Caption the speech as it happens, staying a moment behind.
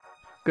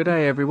Good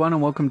day, everyone,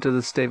 and welcome to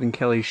the Stephen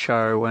Kelly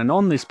Show. And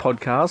on this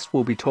podcast,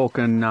 we'll be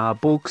talking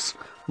books,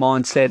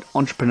 mindset,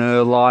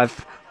 entrepreneur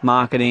life,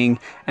 marketing,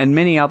 and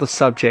many other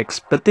subjects.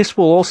 But this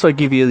will also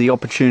give you the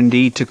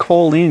opportunity to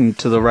call in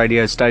to the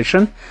radio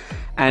station,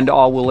 and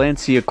I will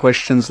answer your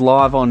questions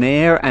live on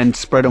air and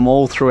spread them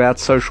all throughout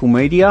social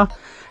media.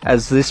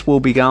 As this will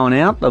be going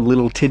out, the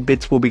little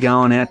tidbits will be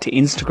going out to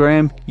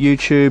Instagram,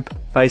 YouTube,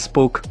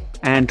 Facebook,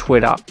 and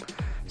Twitter.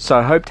 So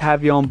I hope to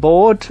have you on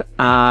board,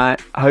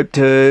 hope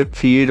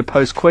for you to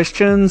post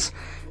questions,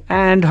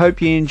 and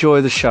hope you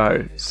enjoy the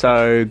show.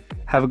 So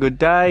have a good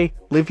day,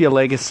 live your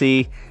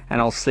legacy, and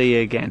I'll see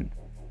you again.